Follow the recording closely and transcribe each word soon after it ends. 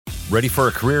Ready for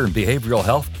a career in behavioral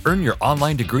health? Earn your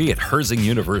online degree at Herzing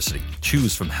University.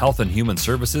 Choose from health and human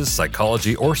services,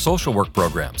 psychology, or social work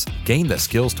programs. Gain the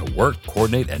skills to work,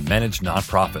 coordinate, and manage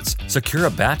nonprofits. Secure a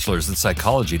bachelor's in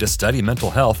psychology to study mental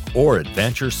health or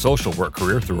advance your social work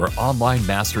career through our online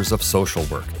Masters of Social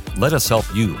Work. Let us help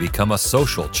you become a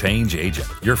social change agent.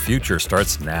 Your future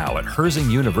starts now at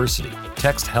Herzing University.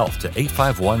 Text HEALTH to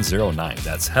 85109.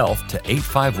 That's HEALTH to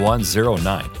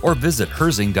 85109. Or visit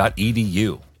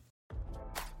herzing.edu.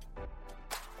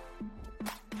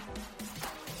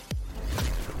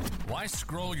 Why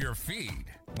scroll your feed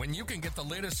when you can get the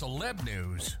latest celeb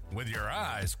news with your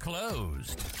eyes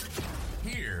closed?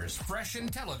 Here's fresh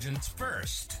intelligence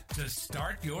first to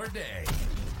start your day.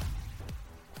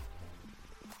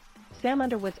 Sam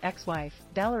Underwood's ex-wife,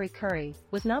 Valorie Curry,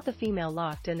 was not the female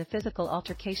locked in the physical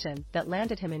altercation that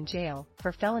landed him in jail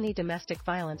for felony domestic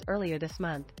violence earlier this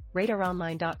month,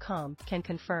 RadarOnline.com can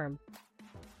confirm.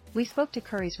 We spoke to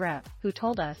Curry's rep, who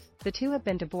told us the two have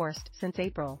been divorced since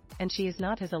April, and she is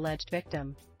not his alleged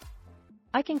victim.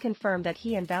 I can confirm that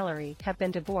he and Valorie have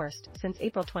been divorced since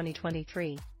April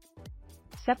 2023.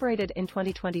 Separated in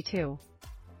 2022.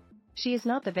 She is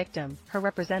not the victim, her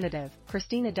representative,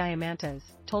 Christina Diamantes,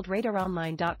 told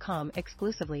RadarOnline.com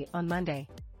exclusively on Monday.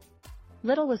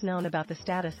 Little was known about the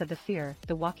status of the Fear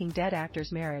the Walking Dead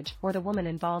actor's marriage or the woman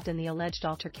involved in the alleged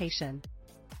altercation.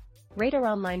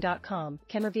 RadarOnline.com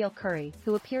can reveal Curry,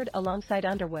 who appeared alongside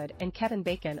Underwood and Kevin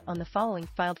Bacon on The Following,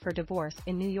 filed for divorce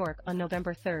in New York on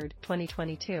November 3,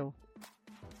 2022.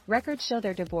 Records show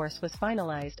their divorce was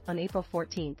finalized on April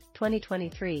 14,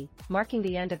 2023, marking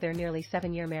the end of their nearly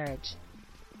 7-year marriage.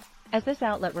 As this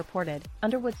outlet reported,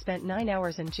 Underwood spent 9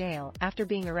 hours in jail after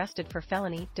being arrested for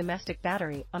felony domestic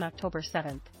battery on October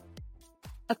 7.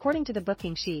 According to the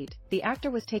booking sheet, the actor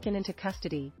was taken into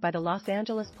custody by the Los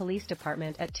Angeles Police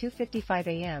Department at 2:55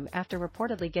 a.m. after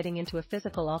reportedly getting into a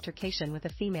physical altercation with a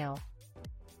female.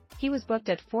 He was booked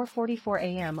at 4:44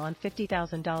 a.m. on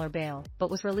 $50,000 bail, but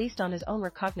was released on his own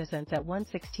recognizance at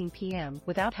 1:16 p.m.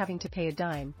 without having to pay a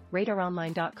dime,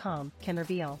 RadarOnline.com can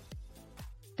reveal.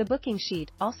 The booking sheet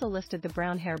also listed the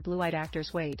brown-hair blue-eyed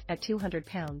actor's weight at 200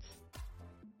 pounds.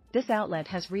 This outlet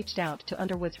has reached out to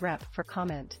Underwood's rep for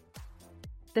comment.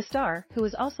 The star, who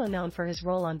is also known for his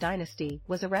role on Dynasty,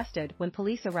 was arrested when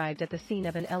police arrived at the scene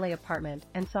of an LA apartment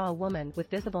and saw a woman with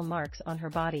visible marks on her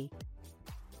body.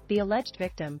 The alleged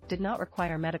victim did not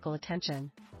require medical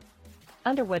attention.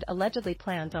 Underwood allegedly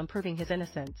plans on proving his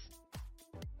innocence.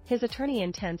 His attorney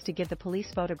intends to give the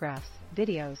police photographs,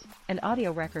 videos, and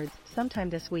audio records sometime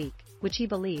this week, which he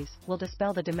believes will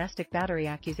dispel the domestic battery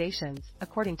accusations,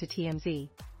 according to TMZ.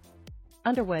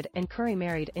 Underwood and Curry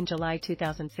married in July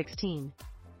 2016.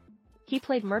 He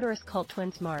played murderous cult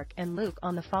twins Mark and Luke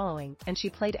on The Following, and she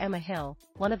played Emma Hill,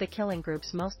 one of the Killing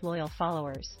Group's most loyal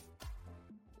followers.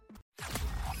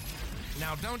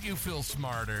 Now don't you feel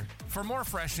smarter? For more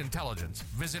fresh intelligence,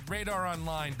 visit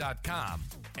RadarOnline.com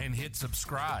and hit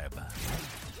subscribe.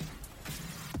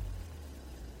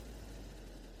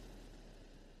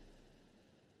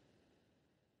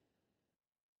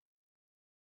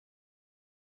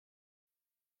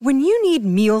 When you need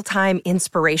mealtime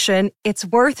inspiration, it's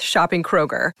worth shopping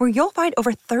Kroger, where you'll find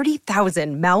over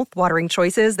 30,000 mouth-watering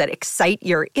choices that excite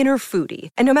your inner foodie.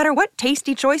 And no matter what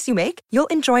tasty choice you make, you'll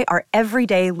enjoy our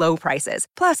everyday low prices,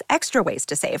 plus extra ways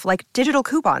to save, like digital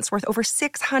coupons worth over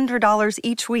 $600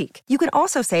 each week. You can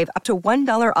also save up to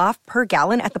 $1 off per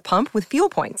gallon at the pump with fuel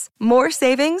points. More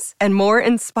savings and more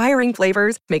inspiring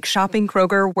flavors make shopping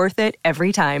Kroger worth it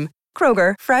every time.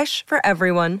 Kroger, fresh for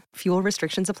everyone. Fuel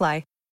restrictions apply.